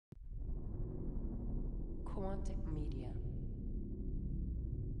Quantic Media.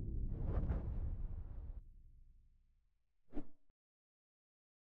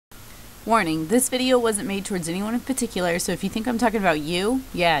 Warning, this video wasn't made towards anyone in particular, so if you think I'm talking about you,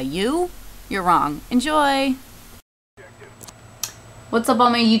 yeah, you're wrong. Enjoy! What's up all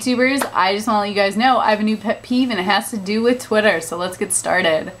my YouTubers? I just want to let you guys know I have a new pet peeve and it has to do with Twitter, so let's get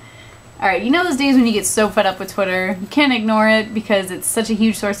started. Alright, you know those days when you get so fed up with Twitter, you can't ignore it because it's such a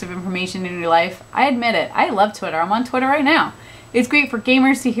huge source of information in your life? I admit it, I love Twitter. I'm on Twitter right now. It's great for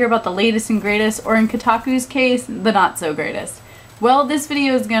gamers to hear about the latest and greatest, or in Kotaku's case, the not so greatest. Well, this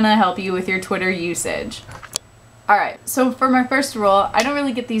video is gonna help you with your Twitter usage. Alright, so for my first rule, I don't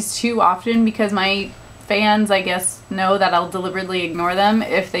really get these too often because my fans, I guess, know that I'll deliberately ignore them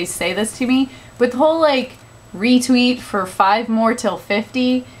if they say this to me. But the whole, like, retweet for 5 more till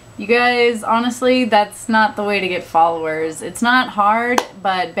 50, you guys, honestly, that's not the way to get followers. It's not hard,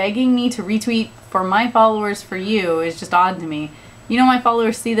 but begging me to retweet for my followers for you is just odd to me. You know, my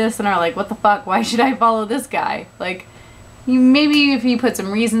followers see this and are like, what the fuck, why should I follow this guy? Like, maybe if you put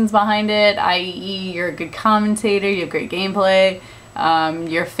some reasons behind it, i.e. you're a good commentator, you have great gameplay,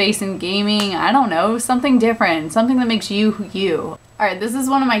 your face in gaming, I don't know, something different, something that makes you who you. Alright, this is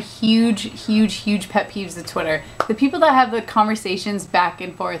one of my huge pet peeves of Twitter. The people that have the conversations back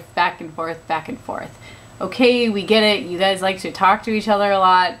and forth. Okay, we get it, you guys like to talk to each other a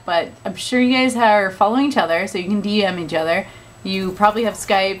lot, but I'm sure you guys are following each other, so you can DM each other. You probably have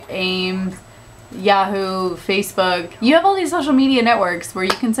Skype, AIM, Yahoo, Facebook. You have all these social media networks where you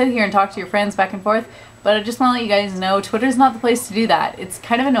can sit here and talk to your friends back and forth, but I just want to let you guys know Twitter's not the place to do that. It's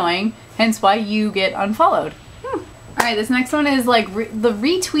kind of annoying, hence why you get unfollowed. Alright, this next one is like the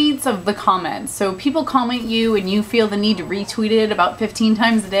retweets of the comments. So people comment you and you feel the need to retweet it about 15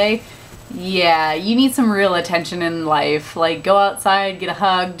 times a day. Yeah, you need some real attention in life. Like, go outside, get a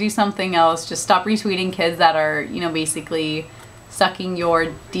hug, do something else. Just stop retweeting kids that are, you know, basically sucking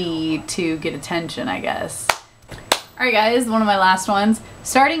your D to get attention, I guess. Alright guys, one of my last ones.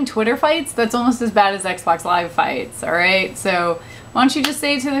 Starting Twitter fights, that's almost as bad as Xbox Live fights, alright? So why don't you just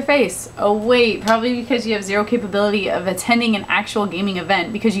say it to their face? Oh wait, probably because you have zero capability of attending an actual gaming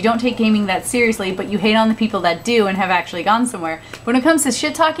event because you don't take gaming that seriously, but you hate on the people that do and have actually gone somewhere. When it comes to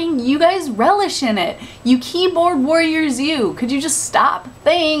shit talking, you guys relish in it. You keyboard warriors you. Could you just stop?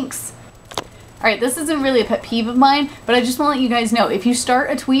 Thanks! Alright, this isn't really a pet peeve of mine, but I just want to let you guys know, if you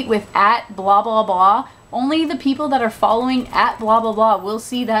start a tweet with @blah, only the people that are following @blah, will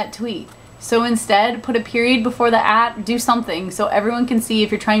see that tweet. So instead, put a period before the @ do something so everyone can see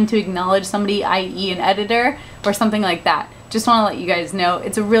if you're trying to acknowledge somebody, i.e. an editor, or something like that. Just want to let you guys know,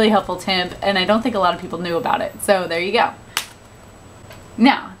 it's a really helpful tip, and I don't think a lot of people knew about it. So there you go.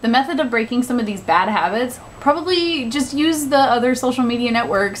 Now, the method of breaking some of these bad habits, probably just use the other social media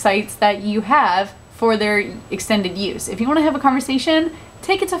network sites that you have for their extended use. If you want to have a conversation,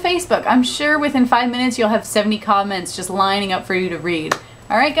 take it to Facebook. I'm sure within 5 minutes you'll have 70 comments just lining up for you to read.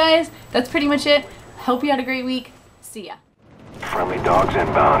 Alright guys, that's pretty much it. Hope you had a great week. See ya. Friendly dogs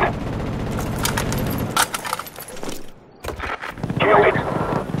inbound. Kelley.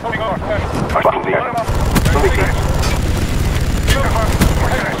 Fucking there.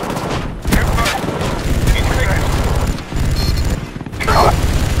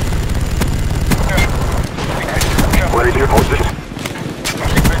 Where is your position?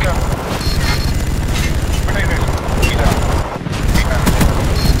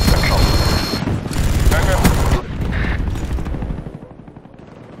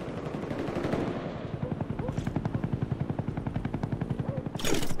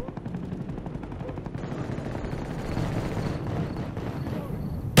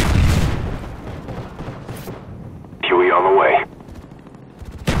 On the way.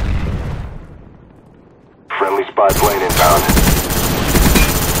 Friendly spy plane inbound.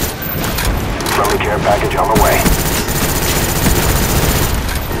 Friendly care package on the way.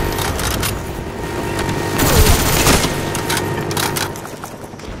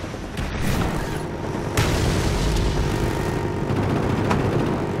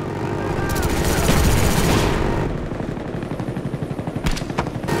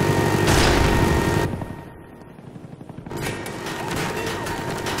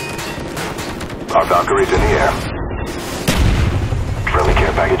 Our Valkyrie's in the air. Friendly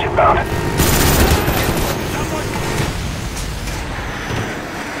care package inbound.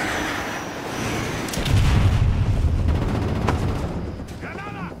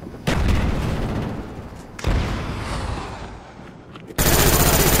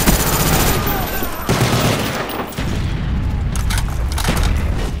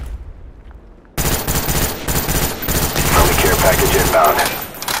 Friendly care package inbound.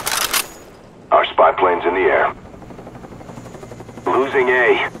 Our spy planes in the air. Losing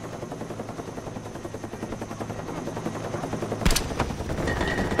A.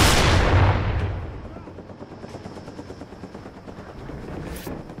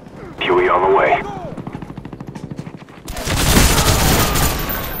 Huey on the way.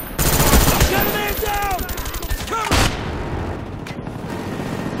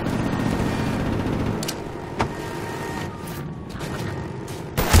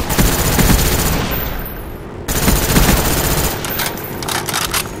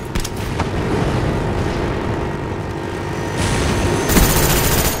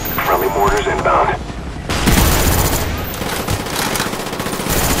 Friendly mortars inbound.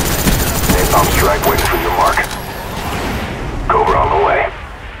 Napalm strike waiting for your mark. Cobra on the way.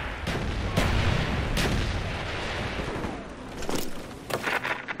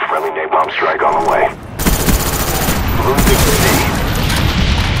 Friendly napalm strike on the way. Losing C.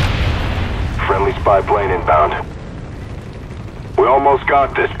 Friendly spy plane inbound. We almost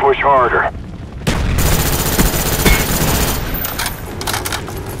got this. Push harder.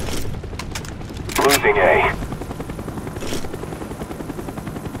 Losing A.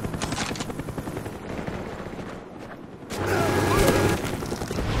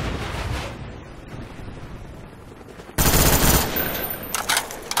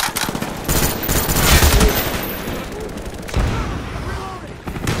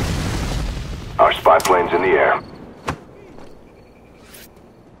 Our spy plane's in the air.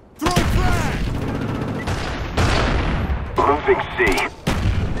 Losing C.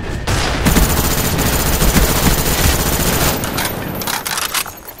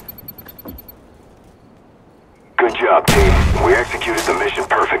 Good job, team. We executed the mission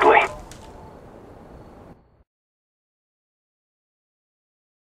perfectly.